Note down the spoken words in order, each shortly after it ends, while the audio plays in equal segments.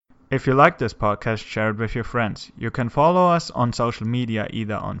If you like this podcast, share it with your friends. You can follow us on social media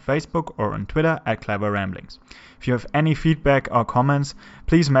either on Facebook or on Twitter at Clever Ramblings. If you have any feedback or comments,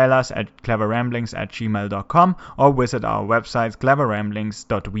 please mail us at cleverramblings@gmail.com or visit our website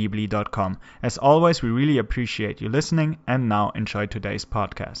cleverramblings.weebly.com. As always, we really appreciate you listening, and now enjoy today's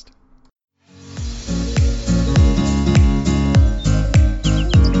podcast.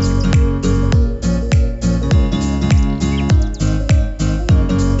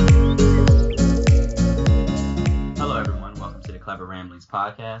 Clever Ramblings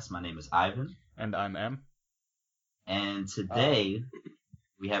podcast. My name is Ivan. And I'm Em. And today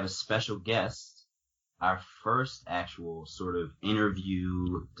we have a special guest, our first actual sort of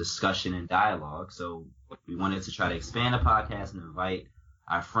interview, discussion, and dialogue. So we wanted to try to expand the podcast and invite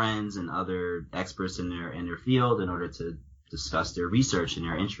our friends and other experts in their field in order to discuss their research and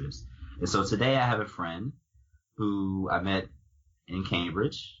their interests. And so today I have a friend who I met in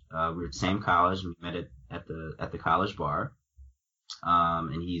Cambridge. We were at the same college. We met at the college bar.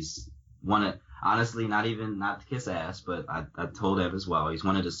 And he's honestly, not to kiss ass, but I told him as well, he's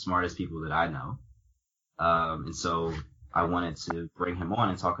one of the smartest people that I know. And so I wanted to bring him on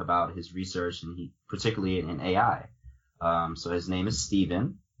and talk about his research, and particularly in AI. So his name is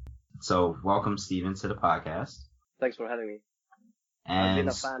Steven. So welcome, Steven, to the podcast. Thanks for having me. And I've been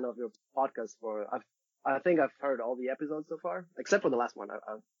a fan of your podcast I think I've heard all the episodes so far, except for the last one.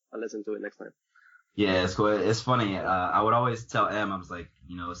 I'll listen to it next time. Yeah, it's cool. It's funny. I would always tell Em, I was like,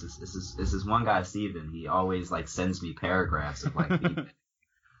 this is one guy, Steven. He always like sends me paragraphs of like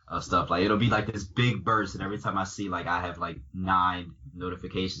stuff. Like it'll be like this big burst, and every time I see like I have like 9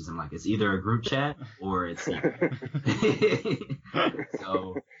 notifications, I'm like, it's either a group chat or it's Steven.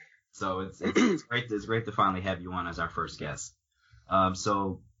 so it's great. It's great to finally have you on as our first guest.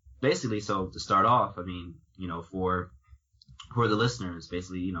 So to start off, I mean, for the listeners,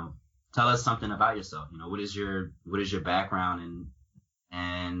 basically, tell us something about yourself. What is your background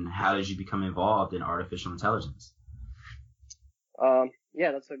and how did you become involved in artificial intelligence?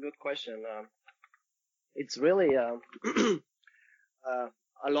 Yeah, that's a good question. It's really a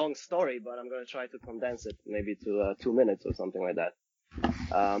long story, but I'm going to try to condense it maybe to 2 minutes or something like that.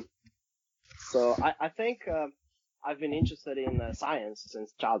 So I think I've been interested in science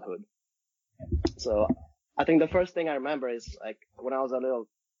since childhood. So I think the first thing I remember is like when I was a little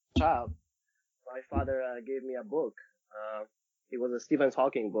child, my father gave me a book. It was a Stephen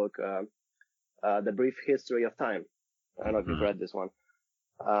Hawking book, The Brief History of Time. I don't know if you've read this one.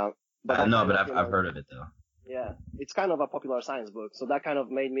 But I've heard of it though. Yeah, it's kind of a popular science book, so that kind of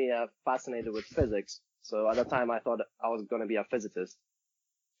made me fascinated with physics. So at the time, I thought I was going to be a physicist.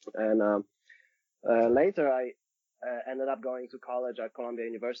 And later, I ended up going to college at Columbia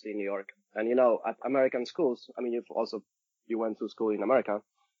University in New York. And at American schools, I mean, you went to school in America.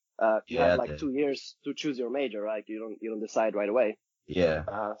 You have like 2 years to choose your major, right? You don't decide right away. Yeah.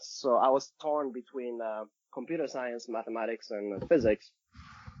 So I was torn between computer science, mathematics, and physics.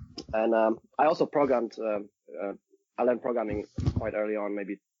 And I also programmed. I learned programming quite early on,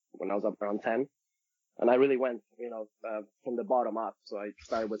 maybe when I was around 10. And I really went, from the bottom up. So I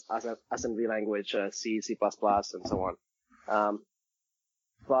started with assembly language, C, C++, and so on.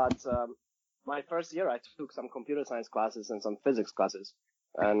 But my first year, I took some computer science classes and some physics classes.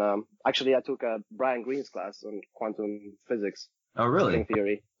 And actually, I took Brian Greene's class on quantum physics. Oh, really? String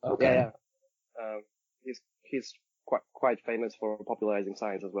theory. Okay. Yeah. He's quite famous for popularizing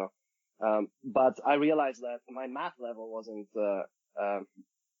science as well. But I realized that my math level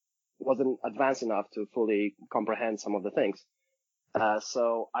wasn't advanced enough to fully comprehend some of the things.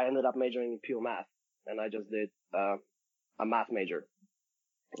 So I ended up majoring in pure math, and I just did a math major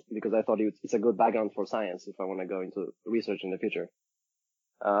because I thought it's a good background for science if I want to go into research in the future.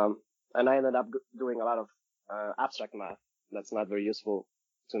 And I ended up doing a lot of abstract math that's not very useful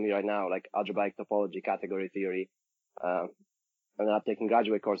to me right now, like algebraic topology, category theory. I ended up taking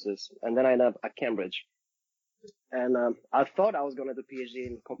graduate courses, and then I ended up at Cambridge. And I thought I was going to do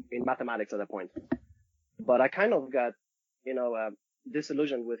PhD in mathematics at that point, but I kind of got,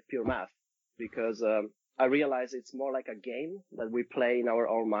 disillusioned with pure math because I realized it's more like a game that we play in our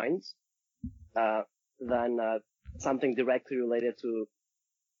own minds than something directly related to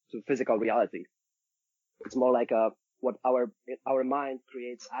physical reality. It's more like what our mind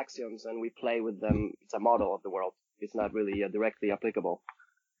creates axioms and we play with them. It's a model of the world. It's not really directly applicable.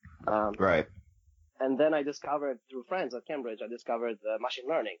 Right. And then I discovered through friends at Cambridge, machine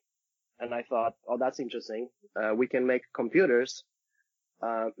learning. And I thought, oh, that's interesting. We can make computers,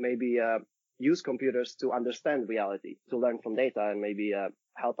 maybe use computers to understand reality, to learn from data, and maybe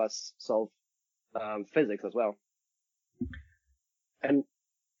help us solve physics as well. And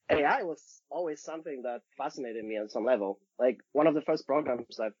AI was always something that fascinated me on some level. Like one of the first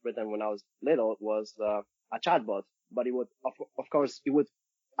programs I've written when I was little was a chatbot, but it would, of course, it would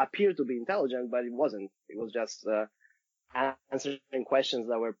appear to be intelligent, but it wasn't. It was just answering questions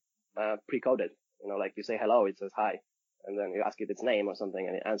that were pre-coded. You know, like you say hello, it says hi, and then you ask it its name or something,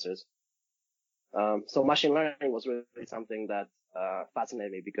 and it answers. So machine learning was really something that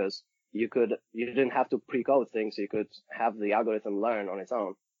fascinated me because you didn't have to pre-code things. You could have the algorithm learn on its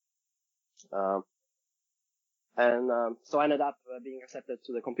own. So I ended up being accepted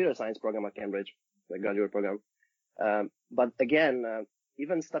to the computer science program at Cambridge, the graduate program. But again,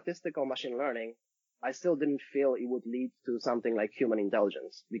 even statistical machine learning, I still didn't feel it would lead to something like human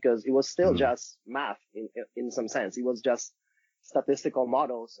intelligence because it was still just math in some sense. It was just statistical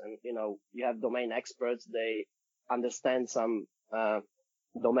models, and you have domain experts. They understand some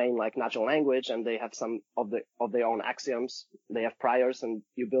domain like natural language, and they have some of their own axioms. They have priors, and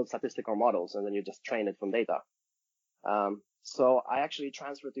you build statistical models, and then you just train it from data. So I actually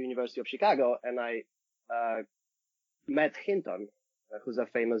transferred to University of Chicago, and I met Hinton, who's a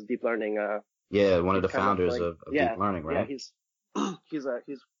famous deep learning. One of the founders of deep learning, right? Yeah, he's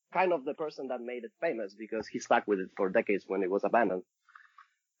kind of the person that made it famous because he stuck with it for decades when it was abandoned.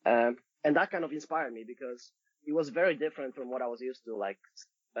 And that kind of inspired me because it was very different from what I was used to, like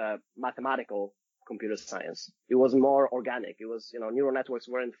mathematical computer science. It was more organic. It was, neural networks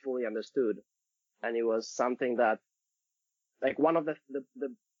weren't fully understood, and it was something that, like, one of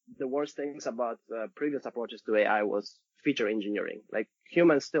the worst things about previous approaches to AI was feature engineering. Like,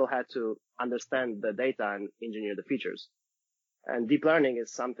 humans still had to understand the data and engineer the features. And deep learning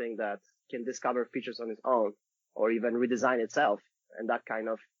is something that can discover features on its own or even redesign itself. And that kind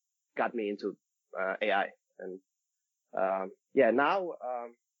of got me into AI. And now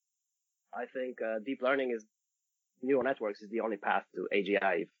I think deep learning is neural networks is the only path to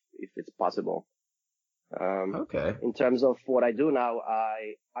AGI if it's possible. Okay. In terms of what I do now,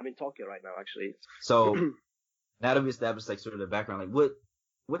 I'm in Tokyo right now, actually. So now that we established like sort of the background, like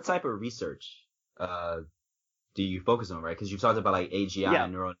what type of research do you focus on, right? Because you talked about like AGI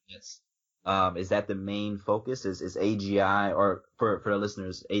and neural nets. Is that the main focus? Is AGI, or for the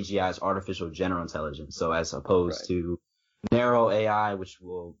listeners, AGI is artificial general intelligence. So as opposed to narrow AI,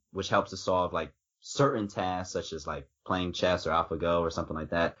 which helps to solve like certain tasks such as like playing chess or AlphaGo or something like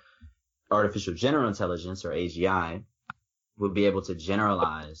that. Artificial general intelligence, or AGI, would be able to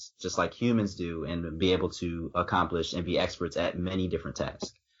generalize just like humans do and be able to accomplish and be experts at many different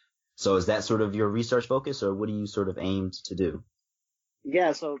tasks. So is that sort of your research focus, or what do you sort of aim to do?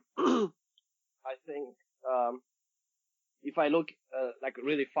 Yeah, so I think if I look like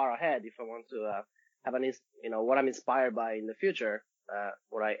really far ahead, if I want to have what I'm inspired by in the future,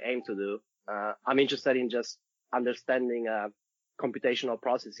 what I aim to do, I'm interested in just understanding computational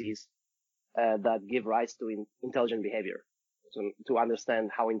processes that give rise to intelligent behavior. So to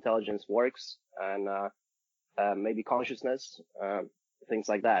understand how intelligence works and maybe consciousness, things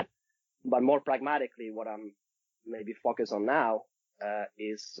like that. But more pragmatically, what I'm maybe focused on now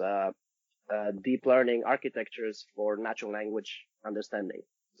is deep learning architectures for natural language understanding.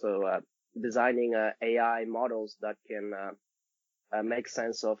 So designing AI models that can make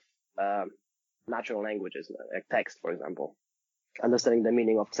sense of natural languages, like text, for example. Understanding the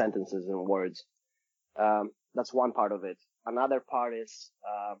meaning of sentences and words. That's one part of it. Another part is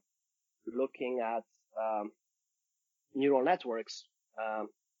looking at neural networks.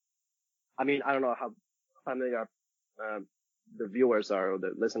 I don't know how familiar the viewers are, or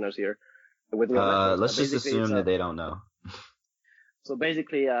the listeners here, with neural networks. Let's just assume that they don't know. So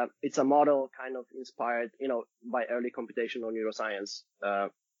basically, it's a model kind of inspired, by early computational neuroscience,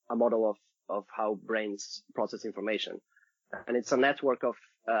 a model of how brains process information. And it's a network of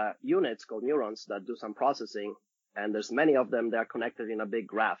units called neurons that do some processing, and there's many of them that are connected in a big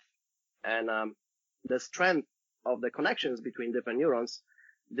graph. And the strength of the connections between different neurons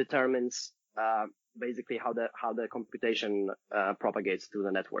determines basically how the computation propagates through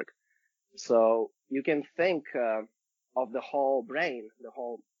the network. So you can think of the whole brain, the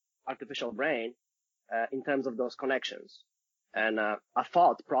whole artificial brain, in terms of those connections. And a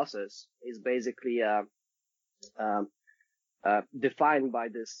thought process is basically defined by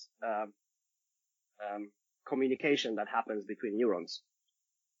this communication that happens between neurons.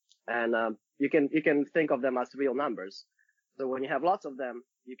 And you can think of them as real numbers. So when you have lots of them,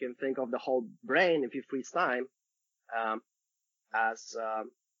 you can think of the whole brain, if you freeze time, as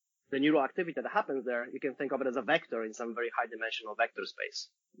the neural activity that happens there. You can think of it as a vector in some very high dimensional vector space.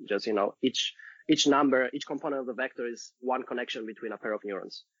 Just, each number, each component of the vector is one connection between a pair of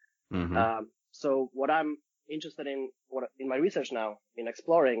neurons. Mm-hmm. So what I'm interested in my research now in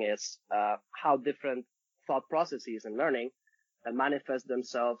exploring is how different thought processes in learning manifest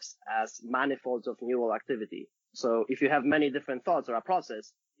themselves as manifolds of neural activity. So if you have many different thoughts or a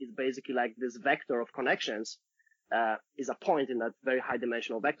process, it's basically like this vector of connections is a point in that very high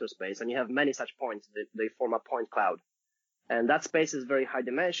dimensional vector space, and you have many such points. They form a point cloud. And that space is very high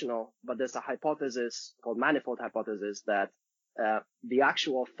dimensional, but there's a hypothesis called manifold hypothesis that the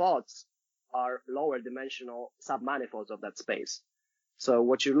actual thoughts are lower dimensional submanifolds of that space. So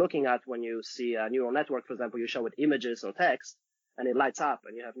what you're looking at when you see a neural network, for example, you show it images or text and it lights up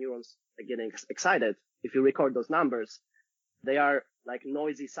and you have neurons getting excited. If you record those numbers, they are like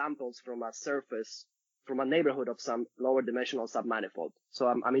noisy samples from a surface, from a neighborhood of some lower dimensional submanifold. So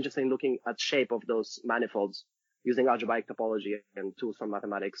I'm interested in looking at shape of those manifolds using algebraic topology and tools from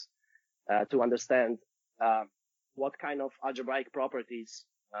mathematics to understand what kind of algebraic properties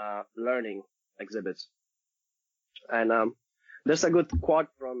learning exhibits. And there's a good quote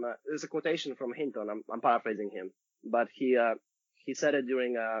from there's a quotation from Hinton. I'm paraphrasing him, but he said it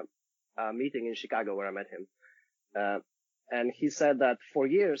during a meeting in Chicago where I met him, and he said that for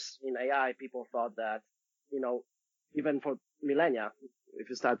years in AI people thought that, you know, even for millennia, if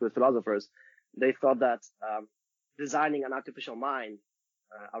you start with philosophers, they thought that designing an artificial mind,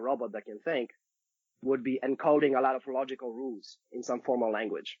 a robot that can think, would be encoding a lot of logical rules in some formal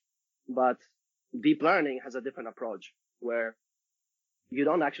language. But deep learning has a different approach where you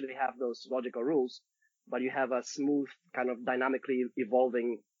don't actually have those logical rules, but you have a smooth kind of dynamically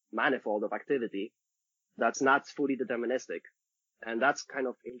evolving manifold of activity that's not fully deterministic. And that's kind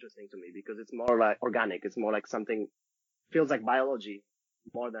of interesting to me because it's more like organic. It's more like something feels like biology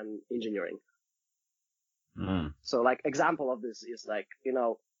more than engineering. Mm. So like example of this is like, you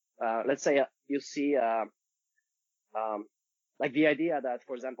know, let's say you see, like the idea that,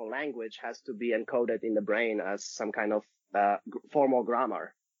 for example, language has to be encoded in the brain as some kind of formal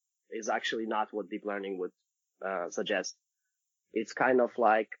grammar is actually not what deep learning would suggest. It's kind of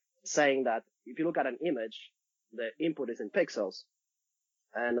like saying that if you look at an image, the input is in pixels,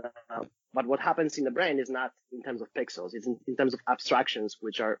 and but what happens in the brain is not in terms of pixels. It's in terms of abstractions,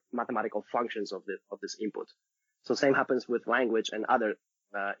 which are mathematical functions of this input. So same happens with language and other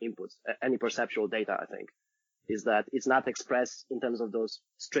inputs. Any perceptual data, I think, is that it's not expressed in terms of those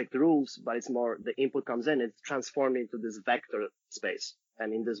strict rules, but it's more the input comes in, it's transformed into this vector space.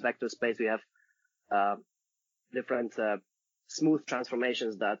 And in this vector space, we have different smooth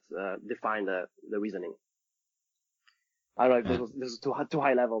transformations that define the reasoning. I don't know if this is too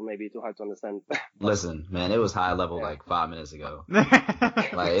high level, maybe too hard to understand. Listen, man, it was high level like 5 minutes ago.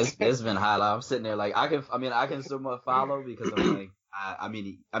 Like it's been high level. I'm sitting there like I can somewhat follow because I'm like I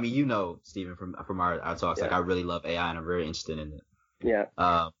mean you know, Stephen, from our talks, like I really love AI and I'm very interested in it. Yeah.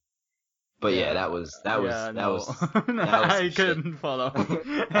 But yeah, that was I couldn't follow.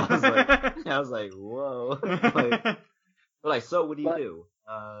 I was like, whoa. Like, so what do you do?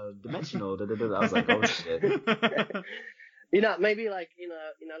 Dimensional. I was like, oh shit. You know, maybe like in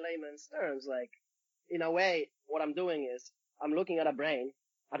a layman's terms, like in a way, what I'm doing is I'm looking at a brain,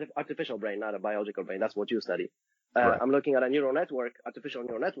 artificial brain, not a biological brain. That's what you study. Right. I'm looking at a neural network, artificial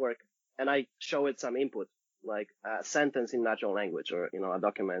neural network, and I show it some input, like a sentence in natural language, or a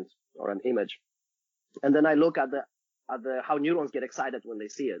document or an image, and then I look at the how neurons get excited when they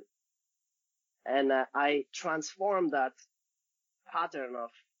see it, and I transform that pattern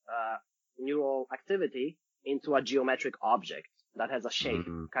of neural activity into a geometric object that has a shape.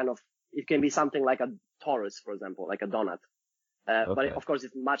 Mm-hmm. Kind of, it can be something like a torus, for example, like a donut. Okay. But of course,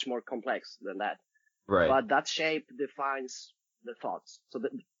 it's much more complex than that. Right. But that shape defines the thoughts. So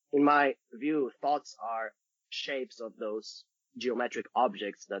in my view, thoughts are shapes of those geometric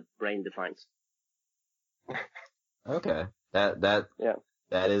objects that brain defines. Okay. That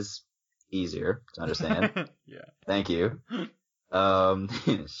is easier to understand. Yeah. Thank you.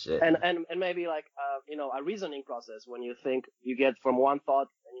 Shit. And maybe like a reasoning process when you think you get from one thought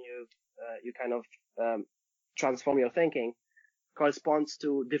and you kind of transform your thinking corresponds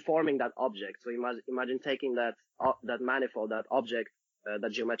to deforming that object. So imagine taking that manifold, that object,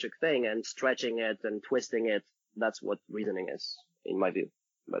 that geometric thing, and stretching it and twisting it. That's what reasoning is, in my view.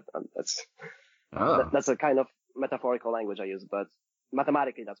 But that's a kind of metaphorical language I use. But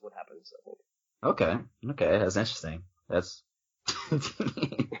mathematically, that's what happens, I think. Okay, that's interesting. That's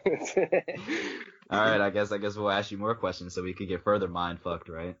all right. I guess we'll ask you more questions so we could get further mind fucked,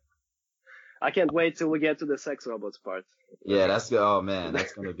 right? I can't wait till we get to the sex robots part. Yeah, that's good. Oh man,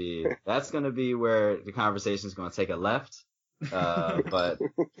 that's gonna be where the conversation is gonna take a left. But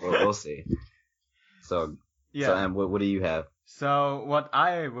we'll see. So Yeah. So, what do you have? So what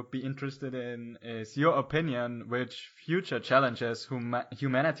I would be interested in is your opinion, which future challenges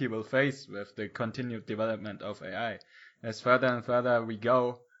humanity will face with the continued development of AI. As further and further we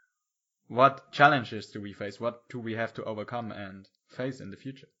go, what challenges do we face? What do we have to overcome and face in the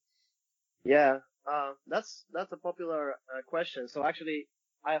future? Yeah, that's a popular question. So actually,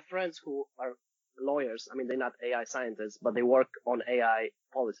 I have friends who are lawyers. I mean, they're not AI scientists, but they work on AI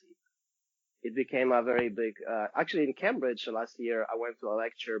policy. It became a very big, actually in Cambridge last year, I went to a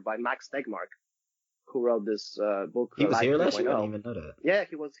lecture by Max Tegmark, who wrote this book. He was Life here last year? I 2.0. didn't even know that. Yeah,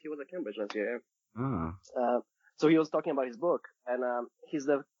 he was at Cambridge last year. Oh. So he was talking about his book, and he's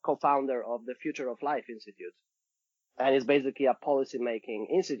the co-founder of the Future of Life Institute, and it's basically a policy-making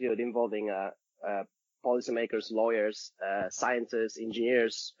institute involving policymakers, lawyers, scientists,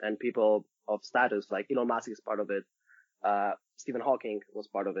 engineers, and people of status. Like Elon Musk is part of it. Stephen Hawking was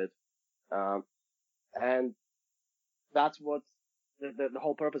part of it. And that's what the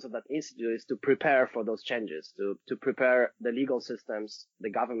whole purpose of that institute is, to prepare for those changes, to prepare the legal systems, the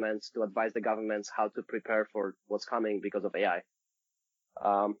governments, to advise the governments how to prepare for what's coming because of AI.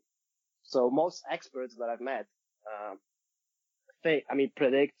 So most experts that I've met,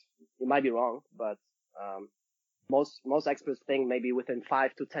 predict, it might be wrong, but, most experts think maybe within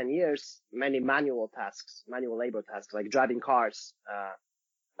 5 to 10 years, many manual labor tasks, like driving cars,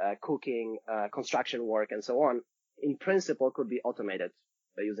 cooking, construction work, and so on, in principle could be automated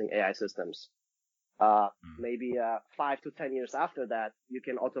by using AI systems. Maybe 5 to 10 years after that, you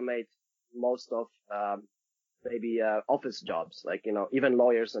can automate most of office jobs, like, even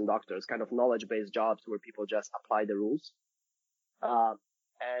lawyers and doctors, kind of knowledge-based jobs where people just apply the rules.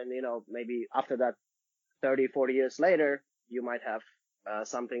 And maybe after that, 30, 40 years later, you might have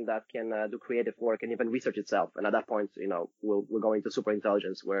something that can do creative work and even research itself. And at that point, we'll go into super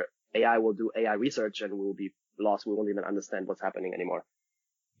intelligence where AI will do AI research and we'll be lost. We won't even understand what's happening anymore.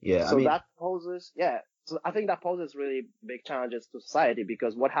 Yeah. So so I think that poses really big challenges to society,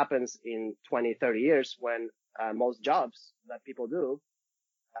 because what happens in 20, 30 years when most jobs that people do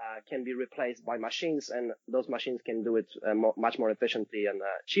can be replaced by machines, and those machines can do it much more efficiently and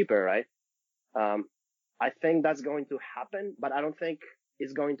cheaper, right? I think that's going to happen, but I don't think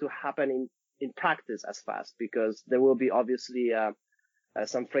it's going to happen in practice as fast, because there will be obviously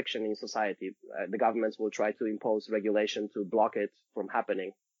some friction in society. The governments will try to impose regulation to block it from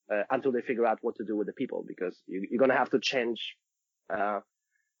happening until they figure out what to do with the people, because you're going to have to change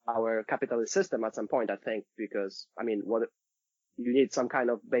our capitalist system at some point, I think, because, what you need some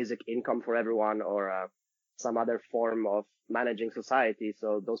kind of basic income for everyone, or some other form of managing society,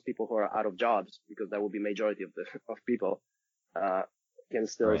 so those people who are out of jobs, because that will be majority of people, can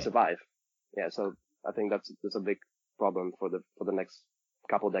still survive. Yeah, so I think that's a big problem for the next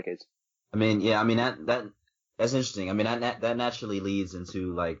couple of decades. That's interesting. That naturally leads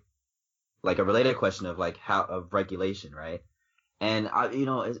into like a related question of of regulation, right? And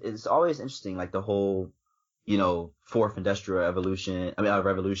it's always interesting, like the whole, fourth industrial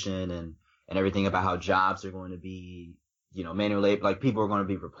revolution and everything about how jobs are going to be, manual labor, like people are going to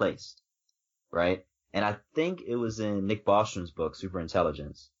be replaced, right? And I think it was in Nick Bostrom's book,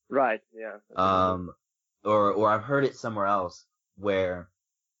 Superintelligence. Right. Yeah. Or I've heard it somewhere else where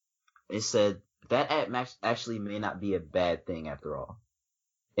it said that actually may not be a bad thing after all,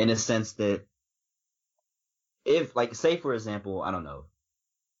 in a sense that if, like, say for example, I don't know,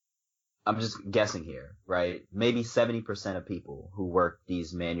 I'm just guessing here, right? Maybe 70% of people who work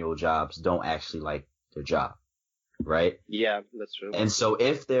these manual jobs don't actually like their job, right? Yeah, that's true. And so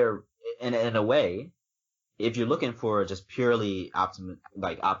if they're, in a way, if you're looking for just purely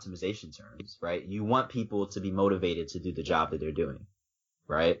optimization terms, right? You want people to be motivated to do the job that they're doing,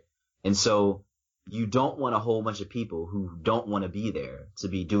 right? And so you don't want a whole bunch of people who don't want to be there to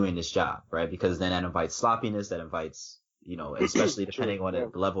be doing this job, right? Because then that invites sloppiness, that invites, especially depending on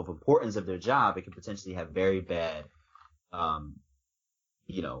the level of importance of their job, it can potentially have very bad,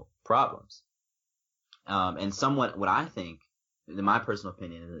 problems. And somewhat what I think, in my personal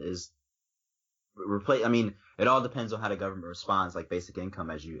opinion, is it all depends on how the government responds, like basic income,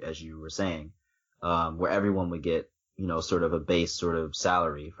 as you were saying, where everyone would get, sort of a base sort of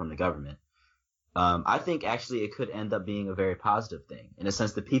salary from the government. I think actually it could end up being a very positive thing, in a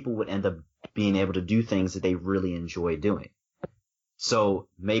sense that people would end up being able to do things that they really enjoy doing. So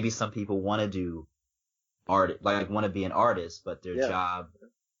maybe some people want to do art, like want to be an artist, but their job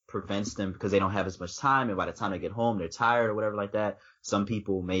prevents them because they don't have as much time, and by the time they get home, they're tired or whatever like that. Some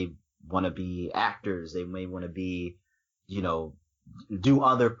people may want to be actors. They may want to be, do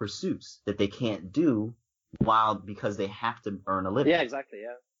other pursuits that they can't do because they have to earn a living. Yeah, exactly.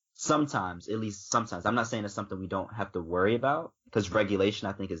 Yeah. sometimes, at least sometimes, I'm not saying it's something we don't have to worry about, because regulation,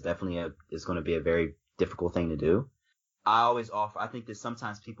 I think, is definitely is going to be a very difficult thing to do. I think that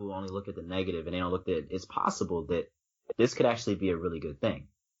sometimes people only look at the negative and they don't look at it's possible that this could actually be a really good thing.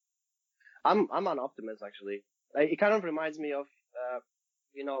 I'm an optimist, actually. It kind of reminds me of,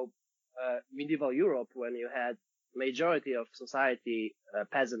 medieval Europe, when you had majority of society,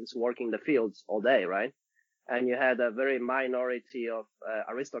 peasants working the fields all day, right? And you had a very minority of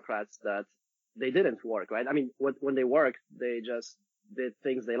aristocrats that they didn't work, right? I mean, when they worked, they just did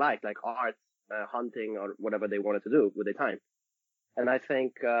things they liked, like art, hunting, or whatever they wanted to do with their time. And I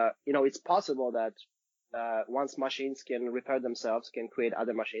think, it's possible that once machines can repair themselves, can create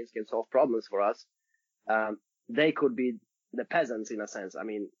other machines, can solve problems for us, they could be the peasants in a sense. I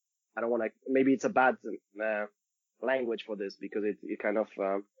mean, I don't want to, maybe it's a bad language for this, because it kind of,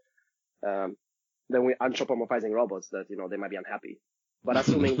 then we're anthropomorphizing robots that, they might be unhappy. But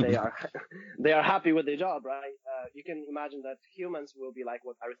assuming they are happy with their job, right? You can imagine that humans will be like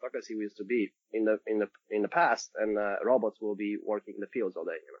what aristocracy used to be in the past, and robots will be working in the fields all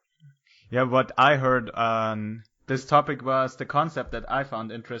day, Yeah, what I heard on this topic was the concept that I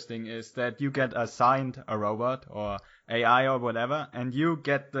found interesting is that you get assigned a robot or AI or whatever, and you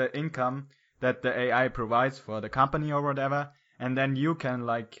get the income that the AI provides for the company or whatever, and then you can,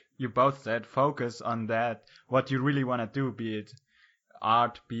 like you both said, focus on that, what you really want to do, be it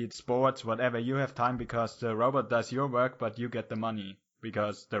art, be it sports, whatever. You have time because the robot does your work, but you get the money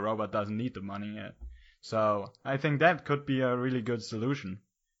because the robot doesn't need the money yet. So I think that could be a really good solution,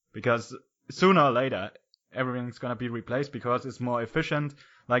 because sooner or later everything's gonna be replaced because it's more efficient.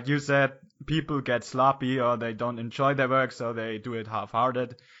 Like you said, people get sloppy or they don't enjoy their work, so they do it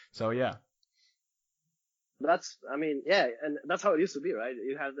half-hearted. So yeah. And that's how it used to be, right?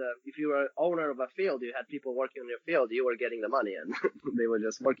 If you were owner of a field, you had people working on your field, you were getting the money, and they were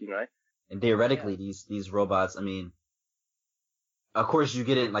just working, right? And theoretically, these robots, I mean, of course you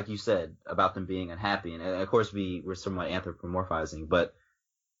get it, like you said, about them being unhappy, and of course we're somewhat anthropomorphizing, but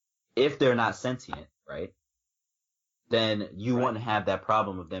if they're not sentient, right, then you wouldn't have that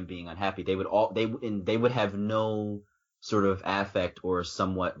problem of them being unhappy. They would have no sort of affect or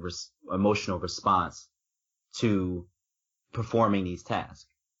somewhat emotional response to performing these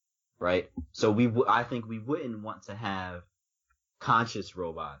tasks, right? So I think we wouldn't want to have conscious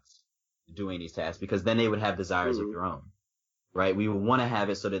robots doing these tasks, because then they would have desires of their own, right? We would want to have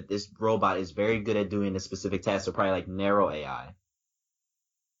it so that this robot is very good at doing this specific task, so probably like narrow AI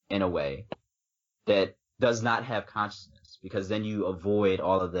in a way that does not have consciousness, because then you avoid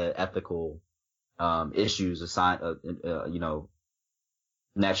all of the ethical issues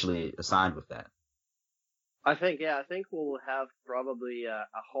naturally assigned with that. I think we'll have probably a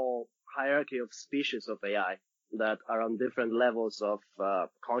whole hierarchy of species of AI that are on different levels of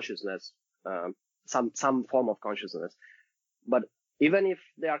consciousness, some form of consciousness. But even if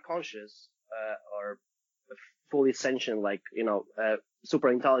they are conscious or fully sentient, like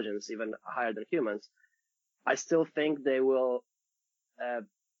super intelligence, even higher than humans, I still think they will.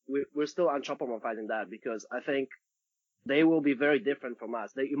 We're still anthropomorphizing that, because I think they will be very different from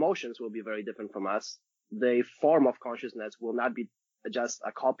us. Their emotions will be very different from us. The form of consciousness will not be just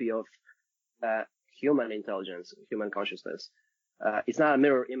a copy of human intelligence, human consciousness. It's not a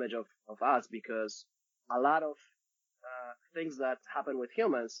mirror image of us, because a lot of things that happen with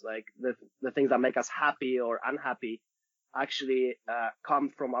humans, like the things that make us happy or unhappy, actually come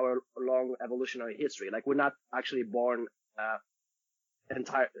from our long evolutionary history. Like, we're not actually born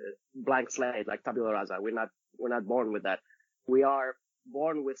entire blank slate, like tabula rasa. We're not born with that. We are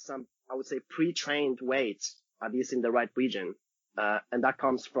born with some, I would say, pre-trained weights, at least in the right region, and that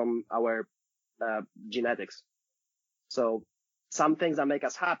comes from our genetics. So some things that make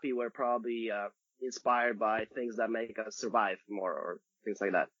us happy were probably inspired by things that make us survive more, or things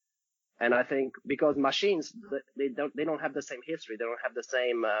like that. And I think because machines, they don't have the same history, they don't have the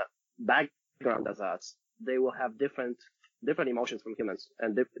same background as us. They will have different emotions from humans,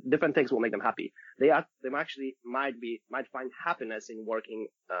 and different things will make them happy. They actually might find happiness in working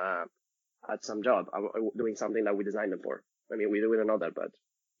at some job, doing something that we designed them for. I mean, we don't know that, but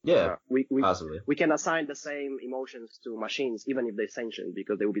yeah, possibly we can assign the same emotions to machines, even if they're sentient,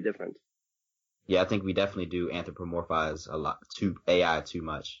 because they will be different. Yeah, I think we definitely do anthropomorphize a lot to AI too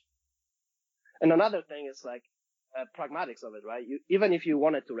much. And another thing is like pragmatics of it, right? Even if you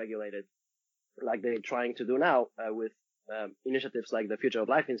wanted to regulate it, like they're trying to do now with initiatives like the Future of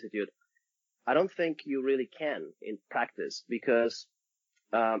Life Institute, I don't think you really can in practice, because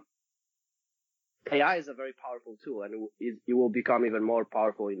AI is a very powerful tool, and it will become even more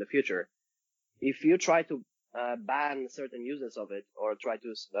powerful in the future. If you try to ban certain uses of it or try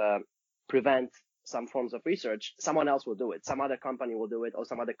to prevent some forms of research, someone else will do it. Some other company will do it, or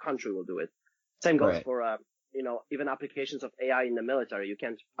some other country will do it. Same goes Right. for even applications of AI in the military.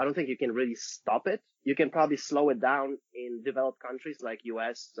 I don't think you can really stop it. You can probably slow it down in developed countries like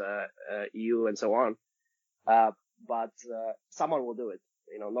US, EU, and so on. But someone will do it.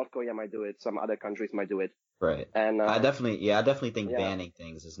 North Korea might do it. Some other countries might do it. Right. And I definitely think yeah. banning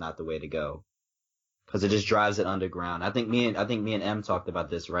things is not the way to go, because it just drives it underground. I think me and M talked about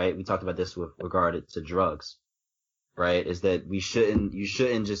this, right? We talked about this with regard to drugs, right? Is that you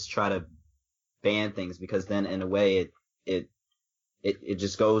shouldn't just try to ban things, because then in a way it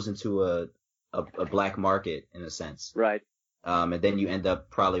just goes into a black market in a sense. Right. And then you end up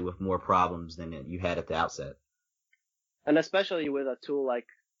probably with more problems than you had at the outset. And especially with a tool like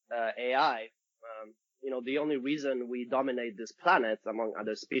AI, the only reason we dominate this planet among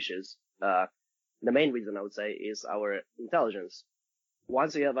other species, the main reason I would say, is our intelligence.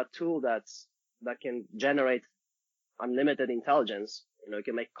 Once you have a tool that can generate unlimited intelligence, you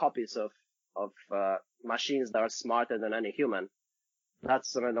can make copies of machines that are smarter than any human.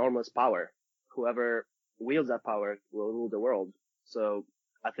 That's an enormous power. Whoever wields that power will rule the world. So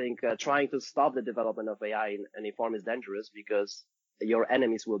I think trying to stop the development of AI in any form is dangerous, because your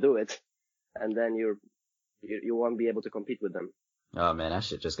enemies will do it, and then you won't be able to compete with them. Oh man, that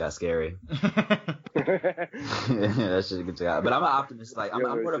shit just got scary. That shit just got. But I'm an optimist. Like I'm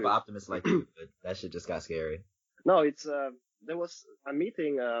more of an optimist like you. But that shit just got scary. No, it's there was a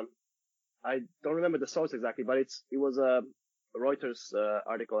meeting. I don't remember the source exactly, but it was a Reuters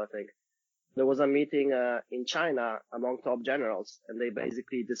article, I think. There was a meeting in China among top generals, and they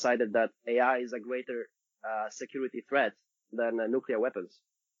basically decided that AI is a greater security threat than nuclear weapons.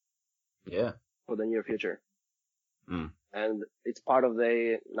 Yeah. For the near future. Mm. And it's part of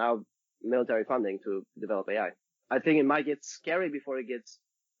the now military funding to develop AI. I think it might get scary before it gets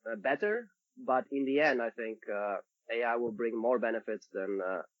better, but in the end, I think AI will bring more benefits than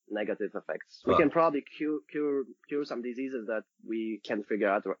negative effects. We can probably cure some diseases that we can't figure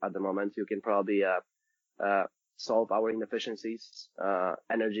out at the moment. You can probably solve our inefficiencies,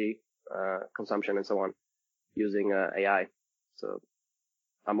 energy consumption, and so on, using AI. So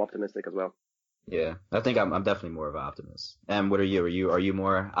I'm optimistic as well. Yeah, I think I'm definitely more of an optimist. And what are you? Are you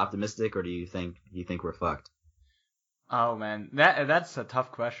more optimistic, or do you think we're fucked? Oh man, that's a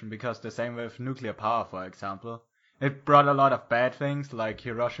tough question, because the same with nuclear power, for example. It brought a lot of bad things like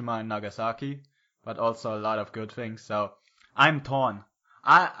Hiroshima and Nagasaki, but also a lot of good things. So I'm torn.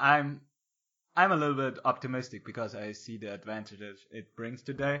 I'm a little bit optimistic because I see the advantages it brings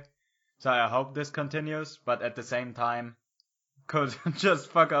today. So I hope this continues, but at the same time, could just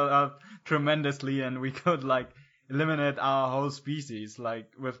fuck up tremendously, and we could eliminate our whole species,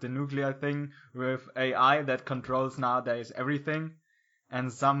 like with the nuclear thing, with AI that controls nowadays everything,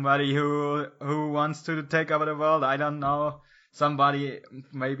 and somebody who wants to take over the world. I don't know, somebody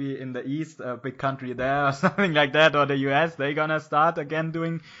maybe in the East, a big country there or something like that, or the US, they gonna start again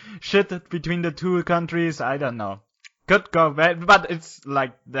doing shit between the two countries. I don't know. Could go bad, but it's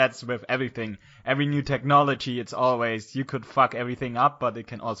like that's with everything. Every new technology, it's always, you could fuck everything up, but it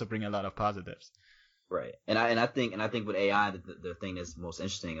can also bring a lot of positives. Right. And I think with AI, the thing that's most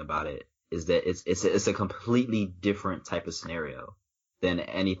interesting about it is that it's a completely different type of scenario than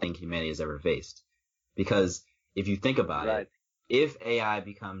anything humanity has ever faced. Because if you think about it, if AI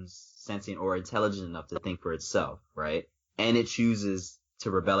becomes sentient or intelligent enough to think for itself, right, and it chooses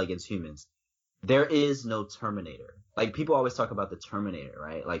to rebel against humans, there is no Terminator. Like, people always talk about the Terminator,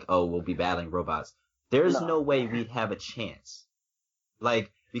 right? Like, oh, we'll be battling robots. There's no way we'd have a chance.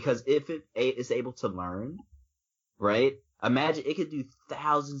 Like, because if it is able to learn, right? Imagine it could do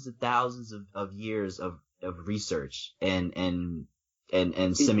thousands and thousands of years of research and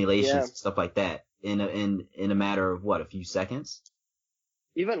simulations, stuff like that in a matter of a few seconds.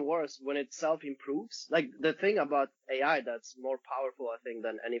 Even worse, when it self-improves. Like, the thing about AI that's more powerful, I think,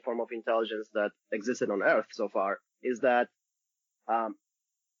 than any form of intelligence that existed on Earth so far is that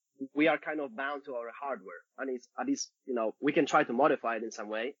we are kind of bound to our hardware. And it's, at least, we can try to modify it in some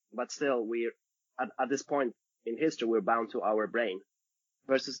way, but still we're, at this point in history, we're bound to our brain.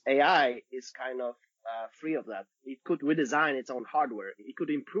 Versus AI is kind of free of that. It could redesign its own hardware. It could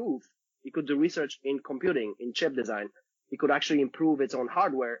improve. It could do research in computing, in chip design. It could actually improve its own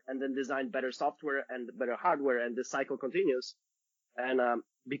hardware and then design better software and better hardware, and the cycle continues. And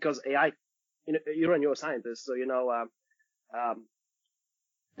because AI, you're a neuroscientist, so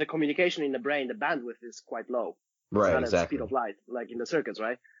the communication in the brain, the bandwidth is quite low. Right, it's not exactly. at the speed of light, like in the circuits,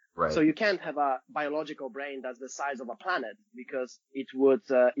 right? Right. So you can't have a biological brain that's the size of a planet because it wouldn't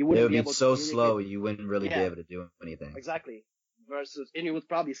It would be be able so to slow you wouldn't really be Yeah. able to do anything. Exactly. And you would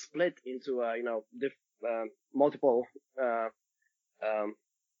probably split into, multiple,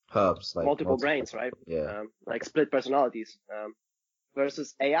 Hubs, like multiple brains, right? Yeah. Like split personalities.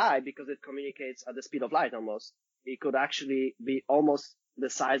 Versus AI, because it communicates at the speed of light almost. It could actually be almost the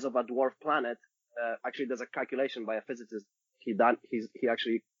size of a dwarf planet. Actually, there's a calculation by a physicist. He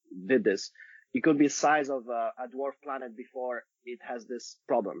actually did this. It could be the size of a dwarf planet before it has this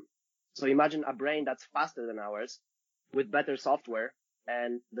problem. So imagine a brain that's faster than ours, with better software,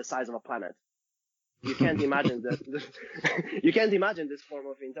 and the size of a planet. You can't imagine that. You can't imagine this form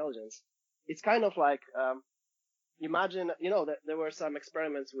of intelligence. It's kind of like, imagine, that there were some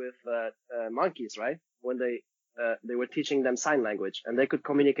experiments with monkeys, right? When they were teaching them sign language, and they could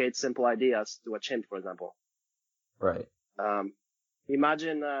communicate simple ideas to a chimp, for example. Right.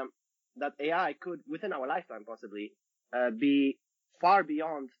 Imagine that AI could, within our lifetime possibly, be far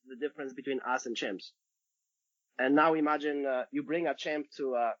beyond the difference between us and chimps. And now imagine you bring a chimp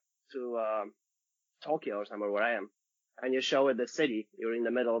to Tokyo or somewhere where I am, and you show it the city. You're in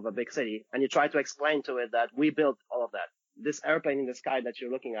the middle of a big city, and you try to explain to it that we built all of that. This airplane in the sky that you're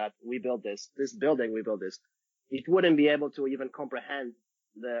looking at, we built this. This building, we built this. It wouldn't be able to even comprehend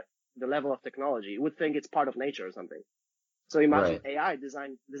the level of technology. It would think it's part of nature or something. So imagine AI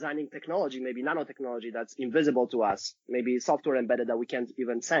designing technology, maybe nanotechnology that's invisible to us, maybe software embedded that we can't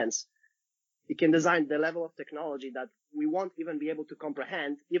even sense. It can design the level of technology that we won't even be able to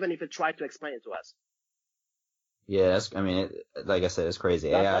comprehend, even if it tried to explain it to us. Yeah, like I said, it's crazy.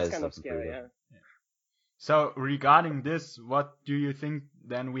 AI That's is kind of something scary, crazy. yeah. So regarding this, what do you think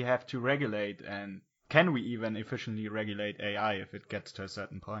then we have to regulate, and can we even efficiently regulate AI if it gets to a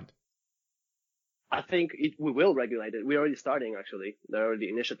certain point? I think we will regulate it. We're already starting, actually. There are already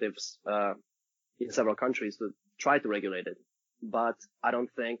initiatives in several countries to try to regulate it. But I don't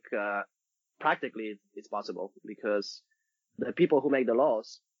think practically it's possible, because the people who make the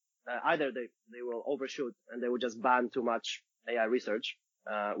laws, either they will overshoot and they will just ban too much AI research,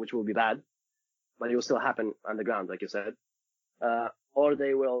 which will be bad, but it will still happen underground, like you said, or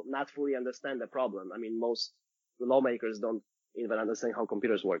they will not fully understand the problem. I mean, most lawmakers don't even understand how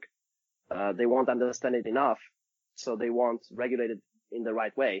computers work. They won't understand it enough, so they won't regulate it in the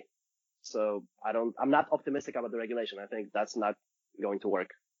right way. So I'm not optimistic about the regulation. I think that's not going to work.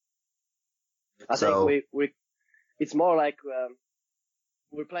 I think it's more like,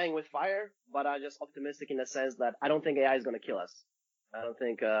 we're playing with fire, but I'm just optimistic in the sense that I don't think AI is going to kill us. I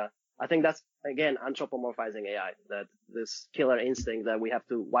think that's, again, anthropomorphizing AI, that this killer instinct that we have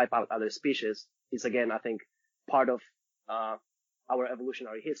to wipe out other species is, again, I think part of, our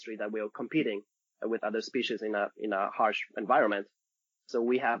evolutionary history, that we are competing with other species in a harsh environment. So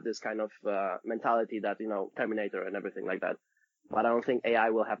we have this kind of, mentality that, Terminator and everything like that. But I don't think AI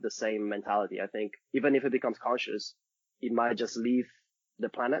will have the same mentality. I think even if it becomes conscious, it might just leave the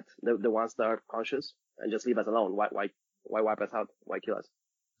planet, the ones that are conscious, and just leave us alone. Why wipe us out? Why kill us?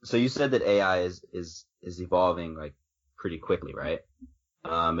 So you said that AI is evolving like pretty quickly, right?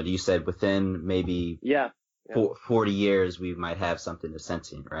 And you said within maybe 40 years we might have something that's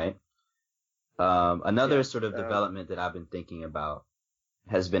sentient, right? Another sort of development that I've been thinking about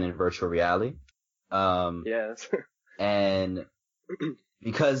has been in virtual reality. Yes. And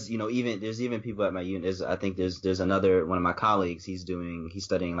because, there's even people at my unit, I think there's another one of my colleagues, he's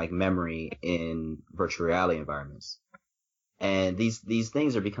studying like memory in virtual reality environments. And these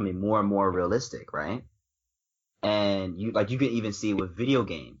things are becoming more and more realistic, right? And you can even see it with video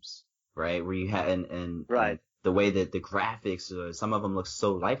games, right? Where you have, and the way that the graphics, some of them look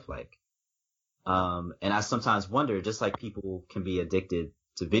so lifelike. And I sometimes wonder, just like people can be addicted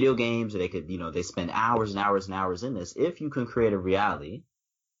to video games, or they could, they spend hours and hours and hours in this. If you can create a reality,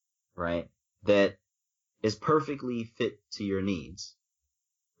 right, that is perfectly fit to your needs,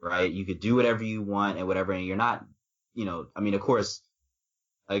 right? You could do whatever you want and whatever, and you're not, of course,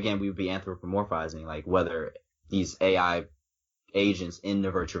 again, we would be anthropomorphizing, like whether these AI agents in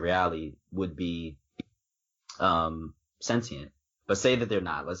the virtual reality would be, sentient, but say that they're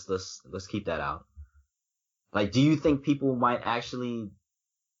not. Let's keep that out. Like, do you think people might actually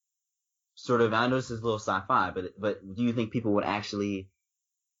sort of, I know this is a little sci-fi, but do you think people would actually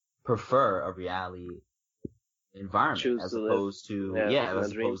prefer a reality environment as opposed to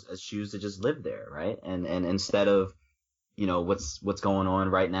choose to just live there, right? And instead of, what's going on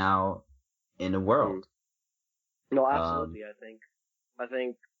right now in the world. No, absolutely. I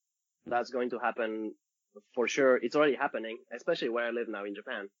think that's going to happen for sure. It's already happening, especially where I live now in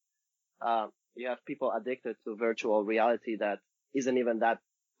Japan. You have people addicted to virtual reality that isn't even that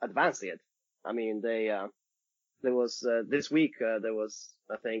advanced yet. I mean, there was this week. There was,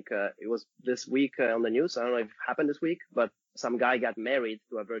 I think, it was this week on the news. I don't know if it happened this week, but some guy got married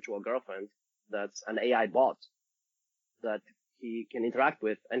to a virtual girlfriend that's an AI bot that he can interact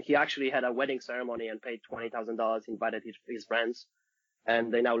with, and he actually had a wedding ceremony and paid $20,000, invited his friends,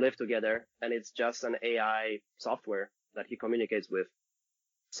 and they now live together. And it's just an AI software that he communicates with.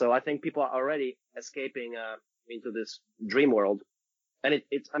 So I think people are already escaping into this dream world, and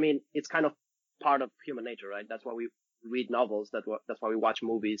it's kind of part of human nature, right? That's why we read novels. That's why we watch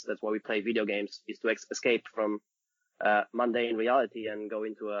movies. That's why we play video games, is to escape from mundane reality and go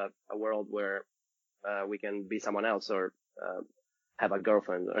into a world where we can be someone else or have a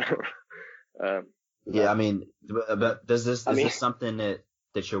girlfriend. Yeah, I mean, but is this something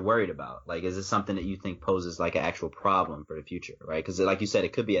that you're worried about? Like, is this something that you think poses like an actual problem for the future, right? Because like you said,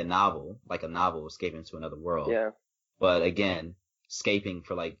 it could be a novel escaping to another world. Yeah. But again, escaping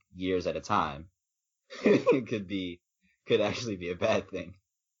for like years at a time could actually be a bad thing.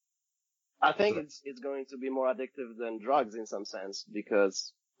 I think it's going to be more addictive than drugs in some sense,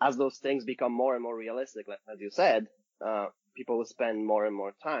 because as those things become more and more realistic, as you said, people will spend more and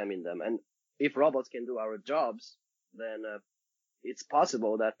more time in them. And if robots can do our jobs, then it's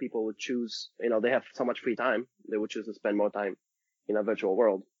possible that people would choose, they have so much free time, they would choose to spend more time in a virtual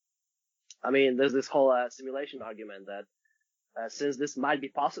world. I mean, there's this whole simulation argument that since this might be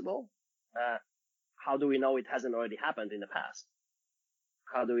possible, how do we know it hasn't already happened in the past?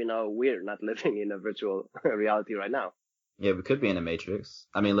 How do we know we're not living in a virtual reality right now? Yeah, we could be in a matrix.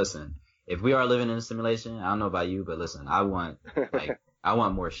 I mean, listen, if we are living in a simulation, I don't know about you, but listen, I want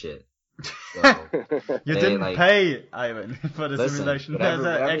more shit. So, you didn't pay, Ivan, for the simulation.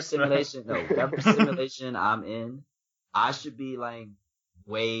 Whatever simulation I'm in, I should be like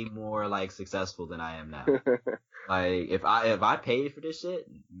way more like successful than I am now. Like if I paid for this shit,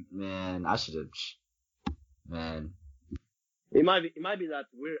 man, I should have, man. It might be that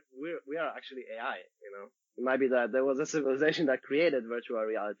we are actually AI, It might be that there was a civilization that created virtual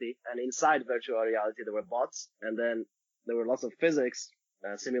reality, and inside virtual reality there were bots, and then there were lots of physics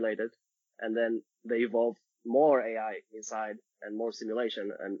simulated, and then they evolved more AI inside and more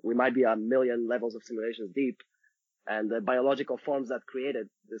simulation, and we might be 1 million levels of simulations deep, and the biological forms that created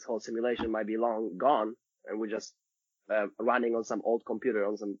this whole simulation might be long gone, and we're just running on some old computer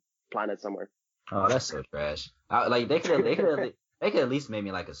on some planet somewhere. Oh, that's so trash. Like they could at least made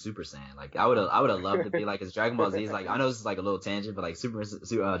me like a Super Saiyan. Like I would have loved to be like as Dragon Ball Z. Like I know this is like a little tangent, but like Super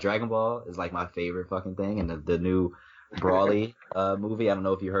Dragon Ball is like my favorite fucking thing. And the new Broly movie, I don't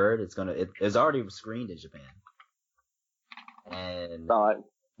know if you heard, it's already screened in Japan. And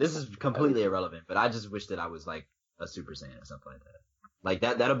this is completely irrelevant, but I just wish that I was like a Super Saiyan or something like that. Like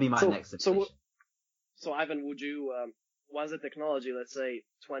that'll be my next situation. So Ivan, would you once the technology, let's say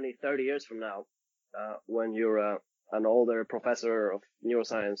 20, 30 years from now, when you're an older professor of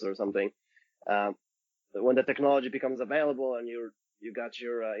neuroscience or something, when the technology becomes available and you got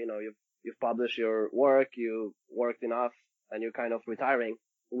your, you've published your work, you worked enough, and you're kind of retiring,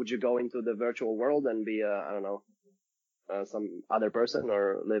 would you go into the virtual world and be, I don't know, some other person,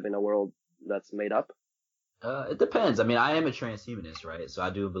 or live in a world that's made up? It depends. I mean, I am a transhumanist, right? So I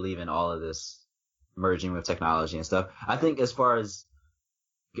do believe in all of this merging with technology and stuff. I think as far as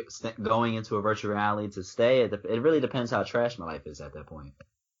going into a virtual reality to stay, it really depends how trash my life is at that point.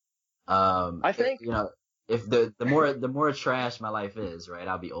 I think, if the more trash my life is, right,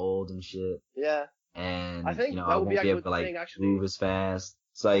 I'll be old and shit. Yeah. And I think I won't be able to like move as fast.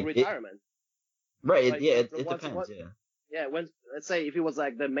 It's like retirement. Right. Like, it depends. Yeah. Yeah. Let's say if it was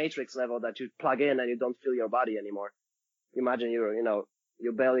like the Matrix level that you plug in and you don't feel your body anymore. Imagine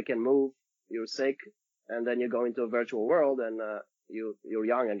you barely can move, you're sick, and then you go into a virtual world and you're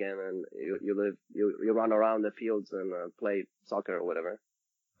young again, and you run around the fields and play soccer or whatever.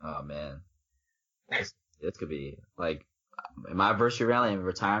 Oh man, this could be like in my virtual reality in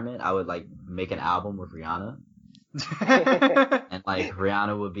retirement. I would like make an album with Rihanna, and like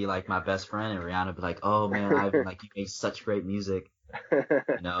Rihanna would be like my best friend, and Rihanna would be like, "Oh man, Ivan, like you make such great music,"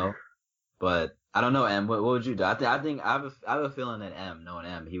 But I don't know, M. What would you do? I think I have a feeling that knowing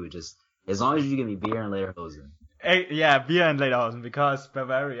M, he would just, as long as you give me beer and lederhosen. Yeah, beer and lederhosen, because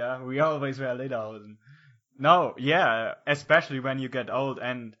Bavaria, we always wear lederhosen. No, yeah, especially when you get old,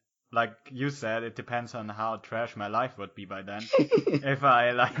 and like you said, it depends on how trash my life would be by then. If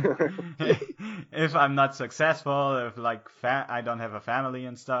if I'm not successful, if like I don't have a family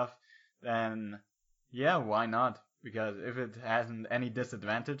and stuff, then yeah, why not? Because if it hasn't any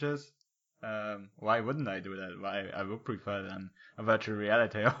disadvantages, why wouldn't I do that? Why I would prefer then a virtual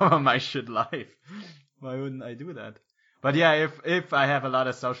reality over my shit life. Why wouldn't I do that? But yeah, if I have a lot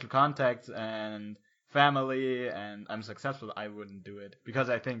of social contacts and family and I'm successful, I wouldn't do it because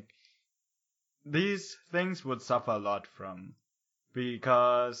I think these things would suffer a lot from,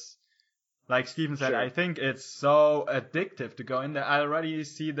 because like Steven said, Sure. I think it's so addictive to go in there. I already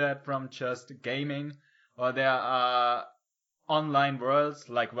see that from just gaming, or there are online worlds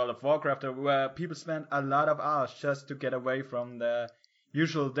like World of Warcraft where people spend a lot of hours just to get away from the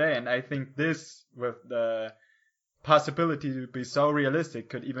usual day. And I think this, with the possibility to be so realistic,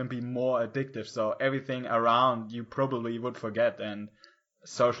 could even be more addictive. So everything around you probably would forget, and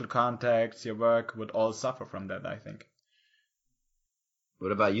social contacts, your work would all suffer from that, I think.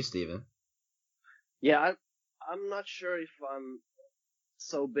 What about you, Steven? Yeah, I'm not sure if I'm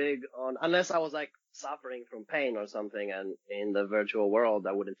so big on, unless I was like suffering from pain or something, and in the virtual world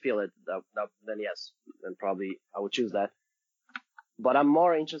I wouldn't feel it. Then yes, then probably I would choose that. But I'm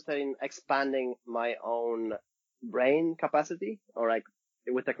more interested in expanding my own brain capacity, or like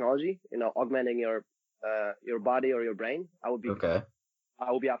with technology, augmenting your body or your brain. I would be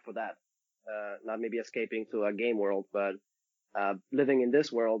up for that. Not maybe escaping to a game world, but living in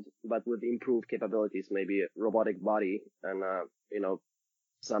this world, but with improved capabilities, maybe a robotic body and,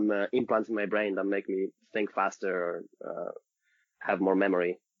 some implants in my brain that make me think faster or have more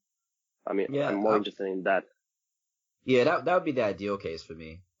memory. I mean, Yeah, I'm more interested in that. Yeah, that would be the ideal case for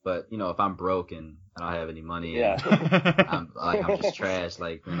me. But if I'm broke and I don't have any money, Yeah. and I'm just trash.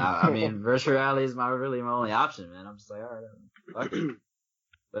 Like, man, I mean, virtual reality is my only option, man. I'm just like, all right, fuck it.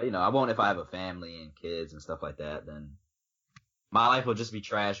 But I won't if I have a family and kids and stuff like that. Then my life will just be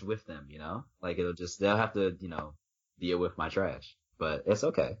trash with them. Like they'll have to deal with my trash. But it's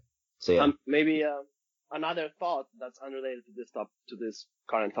okay. So yeah. Maybe another thought that's unrelated to this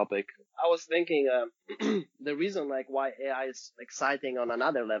current topic. I was thinking the reason like why AI is exciting on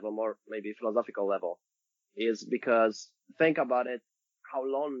another level, more maybe philosophical level, is because think about it, how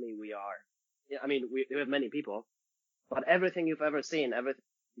lonely we are. Yeah, I mean, we have many people, but everything you've ever seen,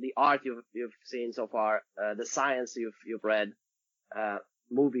 the art you've seen so far, the science you've read,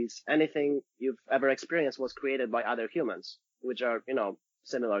 movies, anything you've ever experienced was created by other humans, which are,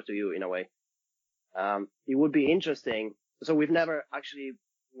 similar to you in a way. It would be interesting. So we've never actually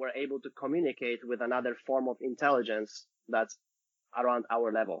were able to communicate with another form of intelligence that's around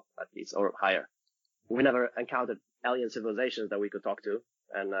our level, at least, or higher. We never encountered alien civilizations that we could talk to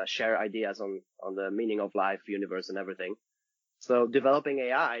and share ideas on the meaning of life, universe, and everything. So developing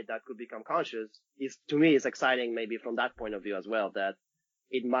AI that could become conscious to me, is exciting maybe from that point of view as well, that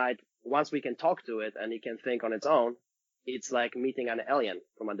it might, once we can talk to it and it can think on its own, it's like meeting an alien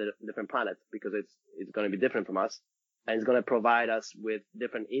from a different planet, because it's going to be different from us, and it's going to provide us with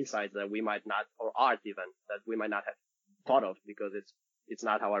different insights that we might not, or art even, that we might not have thought of, because it's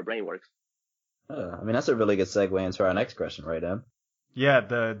not how our brain works. I mean, that's a really good segue into our next question, right, Em? Yeah,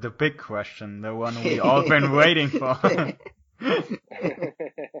 the big question, the one we all been waiting for.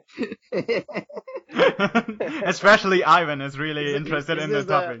 Especially Ivan is really interested in the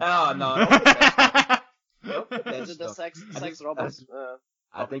topic. Oh no! Is it the sex robots?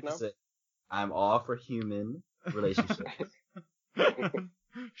 I think that's it. I'm all for human relationships.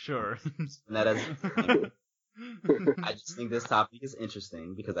 Sure. And that is. I just think this topic is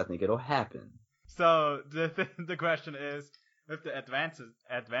interesting because I think it'll happen. So the question is, with the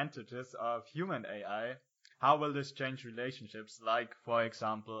advantages of human AI, how will this change relationships? Like, for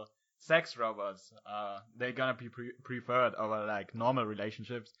example, sex robots. They're gonna be preferred over like normal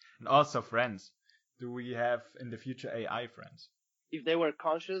relationships, and also friends. Do we have in the future AI friends? If they were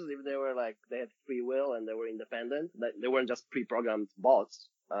conscious, if they were like, they had free will and they were independent, that they weren't just pre-programmed bots,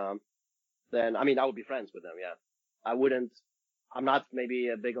 then, I mean, I would be friends with them, yeah. I'm not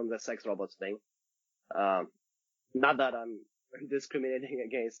maybe big on the sex robots thing. Not that I'm discriminating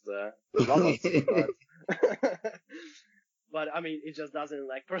against robots, but I mean, it just doesn't,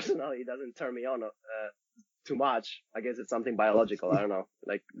 like, personally, it doesn't turn me on too much. I guess it's something biological, I don't know.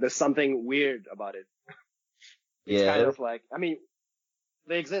 Like, there's something weird about it. It's kind of like, I mean,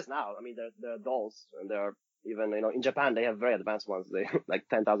 they exist now. I mean, they're dolls, and they're even, in Japan, they have very advanced ones. They like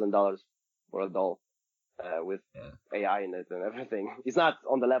 $10,000 for a doll, with AI in it and everything. It's not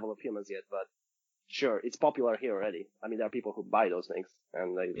on the level of humans yet, but sure, it's popular here already. I mean, there are people who buy those things,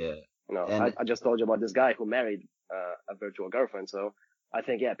 and I just told you about this guy who married a virtual girlfriend, so I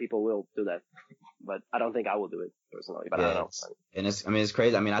think, people will do that, but I don't think I will do it personally, but I don't know. And it's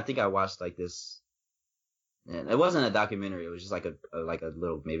crazy. I mean, I think I watched like this. And it wasn't a documentary. It was just like a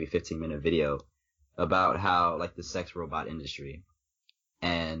little maybe 15-minute video about how like the sex robot industry,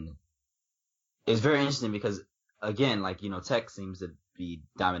 and it's very interesting because again, like tech seems to be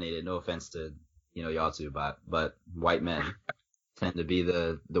dominated. No offense to y'all two, but white men tend to be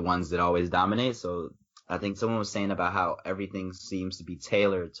the ones that always dominate. So I think someone was saying about how everything seems to be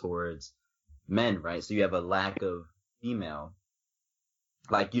tailored towards men, right? So you have a lack of female,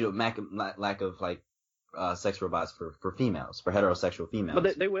 lack of like sex robots for females, for heterosexual females.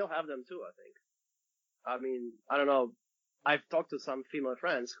 But they will have them too, I think. I mean, I don't know. I've talked to some female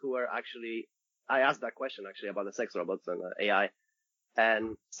friends who are actually, I asked that question actually about the sex robots and AI,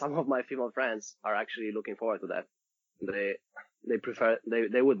 and some of my female friends are actually looking forward to that.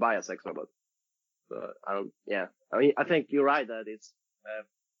 They would buy a sex robot. So, I mean, I think you're right that it's,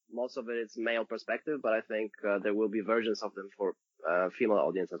 most of it is male perspective, but I think there will be versions of them for female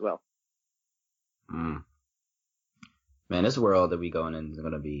audience as well. Man, this world that we going in is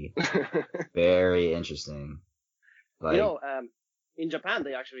going to be very interesting. Like, in Japan,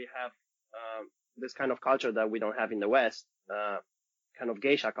 they actually have this kind of culture that we don't have in the West, kind of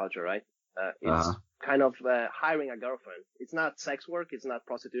geisha culture, right? It's kind of hiring a girlfriend. It's not sex work, it's not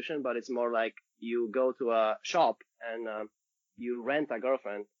prostitution, but it's more like you go to a shop and you rent a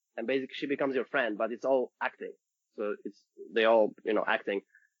girlfriend, and basically she becomes your friend, but it's all acting. So they all, acting.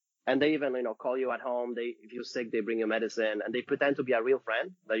 And they even, call you at home. If you're sick, they bring you medicine, and they pretend to be a real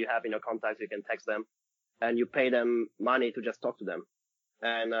friend that you have in your contacts. You can text them, and you pay them money to just talk to them.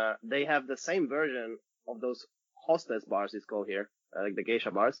 And they have the same version of those hostess bars, it's called here, like the geisha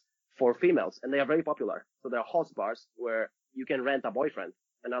bars, for females, and they are very popular. So they're host bars where you can rent a boyfriend,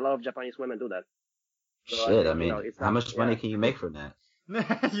 and a lot of Japanese women do that. So shit, I mean, how much money can you make from that?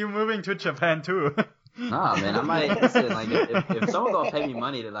 You moving to Japan too? Nah, man, I might listen. Like, if someone gonna pay me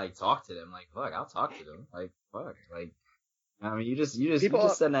money to like talk to them, like, fuck, I'll talk to them. Like, fuck, like, I mean, you just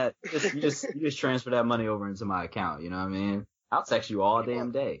send that, you just transfer that money over into my account. You know what I mean? I'll text you all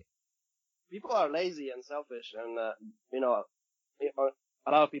damn day. People are lazy and selfish, and a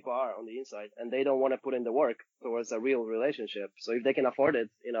lot of people are on the inside, and they don't want to put in the work towards a real relationship. So if they can afford it,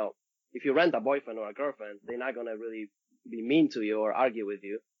 if you rent a boyfriend or a girlfriend, they're not gonna really be mean to you or argue with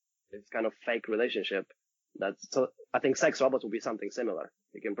you. It's kind of fake relationship. So I think sex robots will be something similar.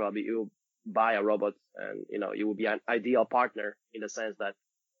 You buy a robot and, you will be an ideal partner in the sense that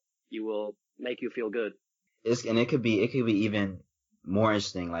you will make you feel good. And it could be even more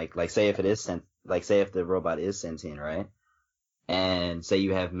interesting. Like say if the robot is sentient, right? And say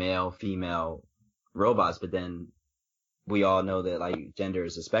you have male, female robots, but then we all know that like gender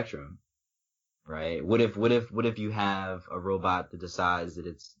is a spectrum. Right? What if you have a robot that decides that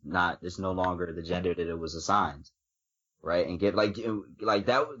it's no longer the gender that it was assigned, right? And get like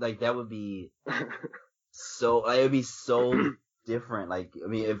that would be so, it would be so different. Like, I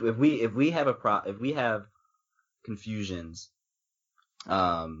mean, if we have confusions,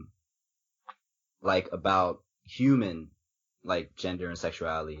 like about human, like gender and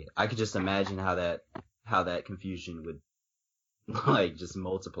sexuality, I could just imagine how that confusion would like just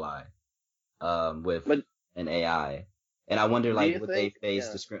multiply. With an AI, and I wonder, like, would they face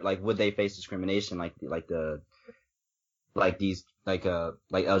discrimination, like LGBT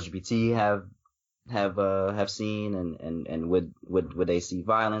have seen, and would they see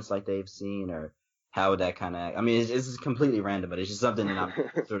violence like they've seen, or how would that kind of? I mean, it's completely random, but it's just something that I'm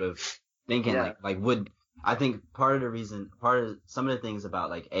sort of thinking, I think some of the things about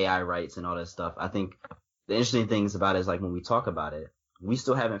like AI rights and all that stuff, I think the interesting things about it is like when we talk about it, we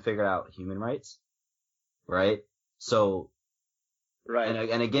still haven't figured out human rights, right? So, right.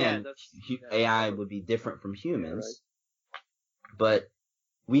 And again, AI would be different from humans, but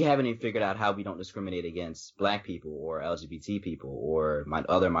we haven't even figured out how we don't discriminate against black people or LGBT people or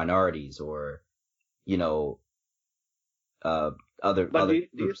other minorities or, other. But do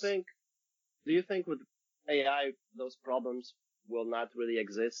you think with AI those problems will not really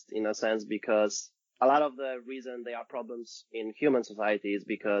exist in a sense, because a lot of the reason there are problems in human society is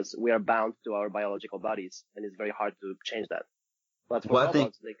because we are bound to our biological bodies, and it's very hard to change that. But for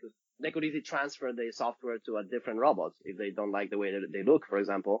robots, they could easily transfer the software to a different robot if they don't like the way that they look, for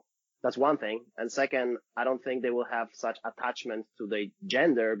example. That's one thing. And second, I don't think they will have such attachment to the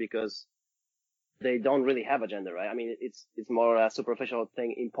gender because they don't really have a gender, right? I mean, it's more a superficial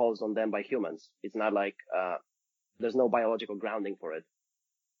thing imposed on them by humans. It's not like there's no biological grounding for it.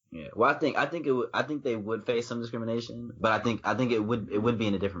 Yeah. Well, I think they would face some discrimination, but I think it would be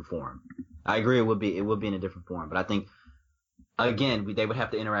in a different form. I agree it would be in a different form, but I think again they would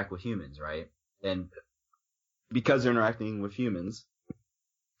have to interact with humans, right? And because they're interacting with humans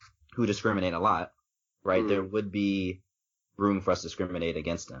who discriminate a lot, right? There would be room for us to discriminate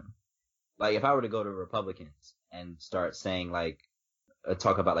against them. Like if I were to go to Republicans and start saying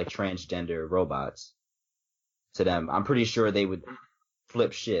talk about like transgender robots to them, I'm pretty sure they would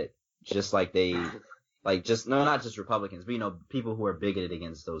flip shit just like they, like just, no, not just Republicans, but, you know, people who are bigoted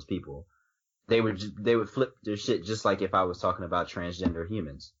against those people. They would flip their shit just like if I was talking about transgender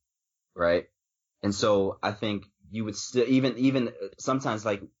humans, right? And so I think you would still, even sometimes,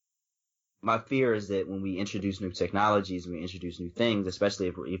 like, my fear is that when we introduce new technologies, we introduce new things,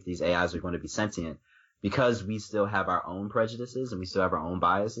 especially if these AIs are going to be sentient, because we still have our own prejudices and we still have our own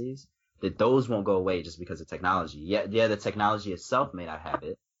biases, that those won't go away just because of technology. Yeah, the technology itself may not have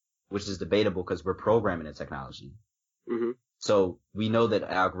it, which is debatable because we're programming the technology. Mm-hmm. So we know that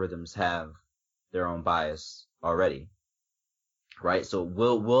algorithms have their own bias already, right? So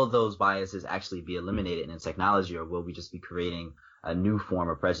will those biases actually be eliminated in technology, or will we just be creating a new form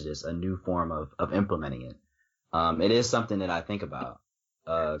of prejudice, a new form of implementing it? It is something that I think about.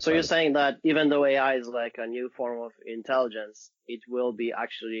 So you're saying that even though AI is like a new form of intelligence, it will be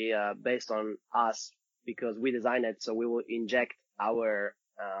actually based on us because we design it, so we will inject our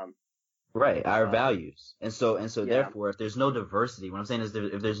right, our values. And so yeah. therefore, if there's no diversity, what I'm saying is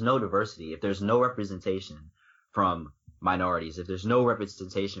if there's no diversity, if there's no representation from minorities, if there's no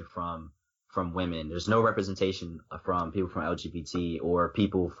representation from women, there's no representation from people from LGBT or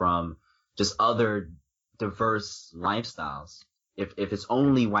people from just other diverse lifestyles. If it's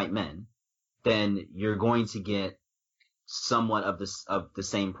only white men, then you're going to get somewhat of the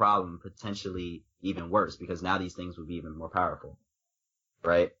same problem, potentially even worse, because now these things will be even more powerful,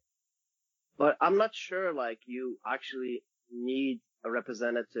 right? But I'm not sure, like, you actually need a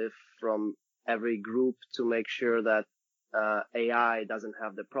representative from every group to make sure that AI doesn't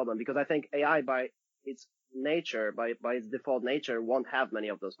have the problem, because I think AI by its nature, by its default nature, won't have many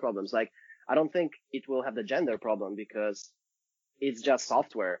of those problems. Like, I don't think it will have the gender problem because it's just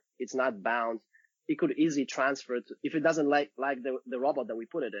software. It's not bound. It could easily transfer to, if it doesn't like the robot that we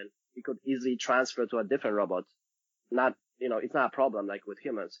put it in, it could easily transfer to a different robot. Not, it's not a problem like with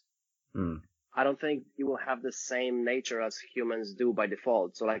humans. I don't think it will have the same nature as humans do by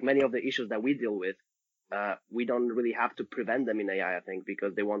default. So like many of the issues that we deal with, we don't really have to prevent them in AI, I think,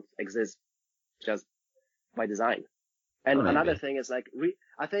 because they won't exist just by design. And another thing is like,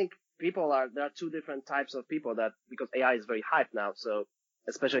 I think there are two different types of people that, because AI is very hyped now, so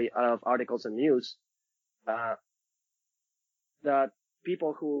especially out of articles and news, that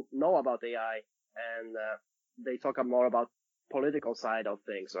people who know about AI and they talk more about political side of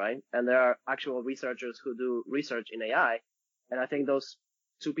things, right? And there are actual researchers who do research in AI, and I think those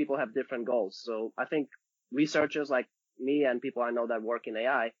two people have different goals. So I think researchers like me and people I know that work in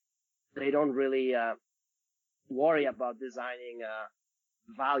AI, they don't really worry about designing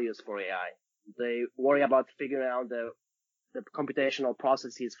values for AI. They worry about figuring out the computational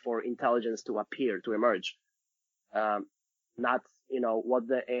processes for intelligence to appear, to emerge. Not, what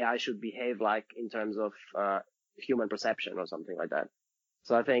the AI should behave like in terms of human perception or something like that.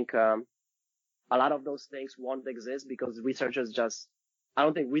 So I think a lot of those things won't exist because I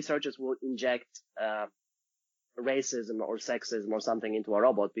don't think researchers will inject racism or sexism or something into a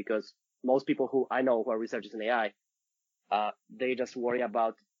robot, because most people who I know who are researchers in AI, they just worry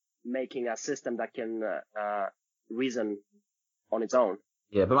about making a system that can reason on its own.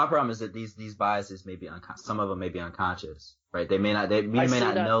 Yeah, but my problem is that these biases may be some of them may be unconscious, right? They may not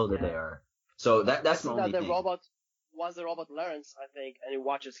know that they are. So that's the only thing. Once the robot learns, I think, and it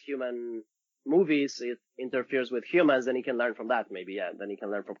watches human movies, it interferes with humans, then he can learn from that. Maybe, yeah. Then he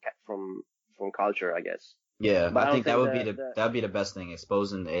can learn from culture, I guess. Yeah, but I think that would be the best thing,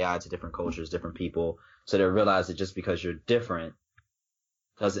 exposing the AI to different cultures, different people, so they realize that just because you're different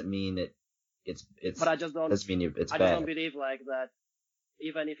doesn't mean that it's. But I just don't. Doesn't mean it's bad. I just don't believe like that.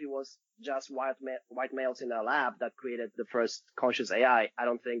 Even if it was just white males in a lab that created the first conscious AI, I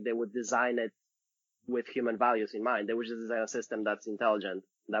don't think they would design it with human values in mind. They would just design a system that's intelligent,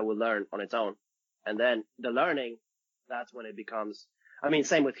 that will learn on its own. And then the learning, that's when it becomes,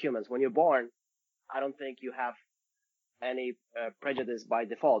 same with humans. When you're born, I don't think you have any prejudice by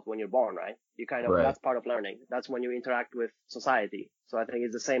default when you're born, right? You right. That's part of learning. That's when you interact with society. So I think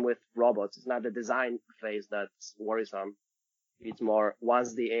it's the same with robots. It's not the design phase that's worrisome. It's more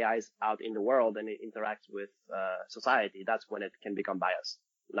once the AI is out in the world and it interacts with society, that's when it can become biased.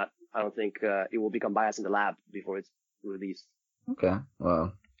 I don't think it will become biased in the lab before it's released. Okay,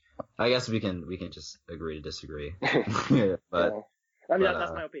 well, I guess we can just agree to disagree. But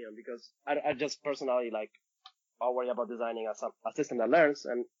that's my opinion, because I just personally I'll worry about designing a system that learns,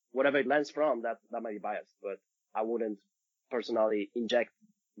 and whatever it learns from, that might be biased. But I wouldn't personally inject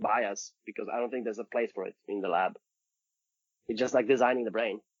bias because I don't think there's a place for it in the lab. It's just like designing the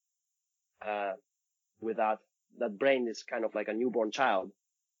brain. Without that brain is kind of like a newborn child,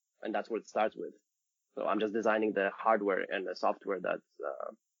 and that's what it starts with. So I'm just designing the hardware and the software that's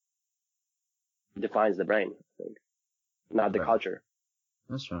defines the brain, I think, not the Right. culture.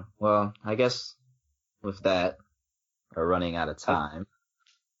 That's true. Well, I guess with that, we're running out of time.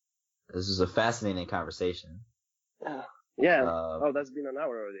 This is a fascinating conversation. Yeah. Uh, That's been an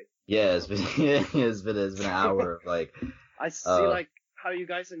hour already. Yeah, it's been it's been an hour of like I see uh how you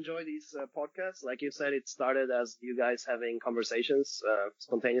guys enjoy these podcasts. Like you said, it started as you guys having conversations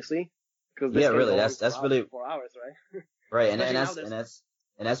spontaneously. Because this yeah, can really go on that's really for hours, right? right, Especially now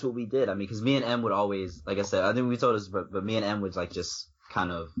and that's what we did. I mean, because me and M would always, like I said, I think we told us, but me and M would like just kind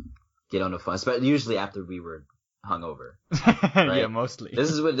of get on the phone, but usually after we were hungover. Right? Yeah, mostly.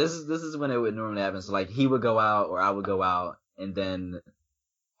 This is when it would normally happen. So like he would go out or I would go out, and then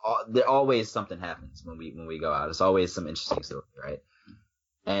there always something happens when we go out. It's always some interesting story, right?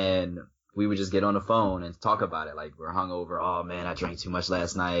 And we would just get on the phone and talk about it. Like, we're hungover. Oh man, I drank too much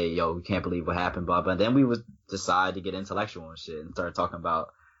last night. Yo, we can't believe what happened, blah, blah. And then we would decide to get intellectual and shit and start talking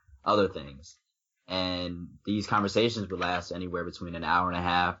about other things. And these conversations would last anywhere between an hour and a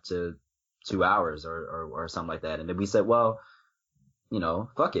half to 2 hours or something like that. And then we said, well, you know,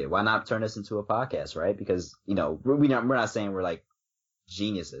 fuck it. Why not turn this into a podcast, right? Because, you know, we're not saying we're like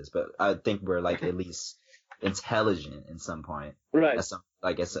geniuses, but I think we're like at least intelligent in some point. Right.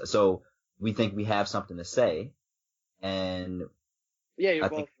 So we think we have something to say, and Yeah, you're I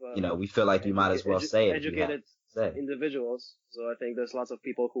both. think we feel like you might as well say it. Educated Say. individuals, so I think there's lots of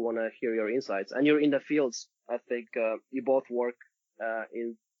people who want to hear your insights, and you're in the fields. I think you both work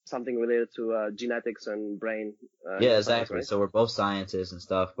in something related to genetics and brain. Yeah, science, exactly. right? So we're both scientists and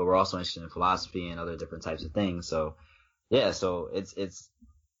stuff, but we're also interested in philosophy and other different types of things. So yeah, so this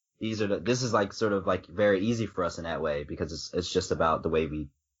is like sort of like very easy for us in that way, because it's just about the way we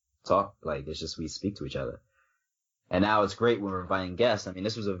talk. Like, it's just we speak to each other. And now it's great when we're inviting guests. I mean,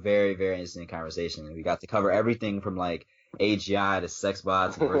 this was a very, very interesting conversation, and we got to cover everything from like AGI to sex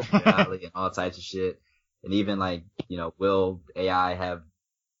bots and virtual reality and all types of shit. And even like, you know, will AI have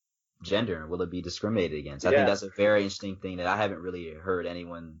gender, and will it be discriminated against? I think that's a very interesting thing that I haven't really heard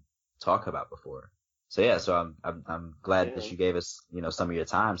anyone talk about before. So yeah, so I'm glad that you gave us, you know, some of your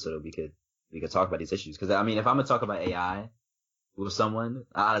time so that we could talk about these issues. Because I mean, if I'm gonna talk about AI with someone,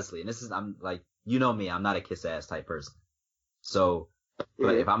 honestly, and I'm like, you know me, I'm not a kiss ass type person. So,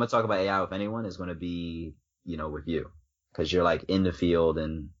 but if I'm gonna talk about AI with anyone, it's gonna be, you know, with you, because you're like in the field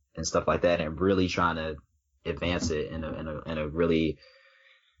and stuff like that, and really trying to advance it in a really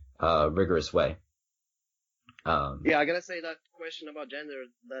rigorous way. Yeah, I gotta say that question about gender,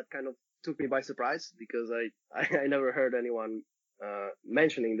 that kind of took me by surprise, because I never heard anyone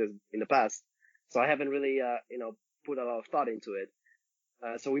mentioning this in the past, so I haven't really put a lot of thought into it.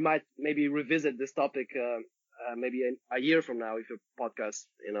 So we might maybe revisit this topic maybe a year from now, if your podcast,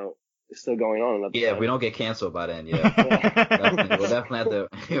 you know, is still going on. Yeah, if we don't get canceled by then, yeah. We'll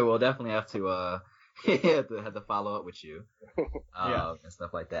definitely have to have to follow up with you and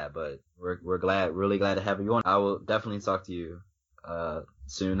stuff like that. But we're really glad to have you on. I will definitely talk to you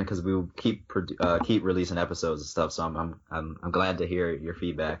soon, because we will keep releasing episodes and stuff. So I'm glad to hear your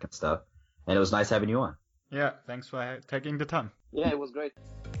feedback and stuff. And it was nice having you on. Yeah, thanks for taking the time. Yeah, it was great.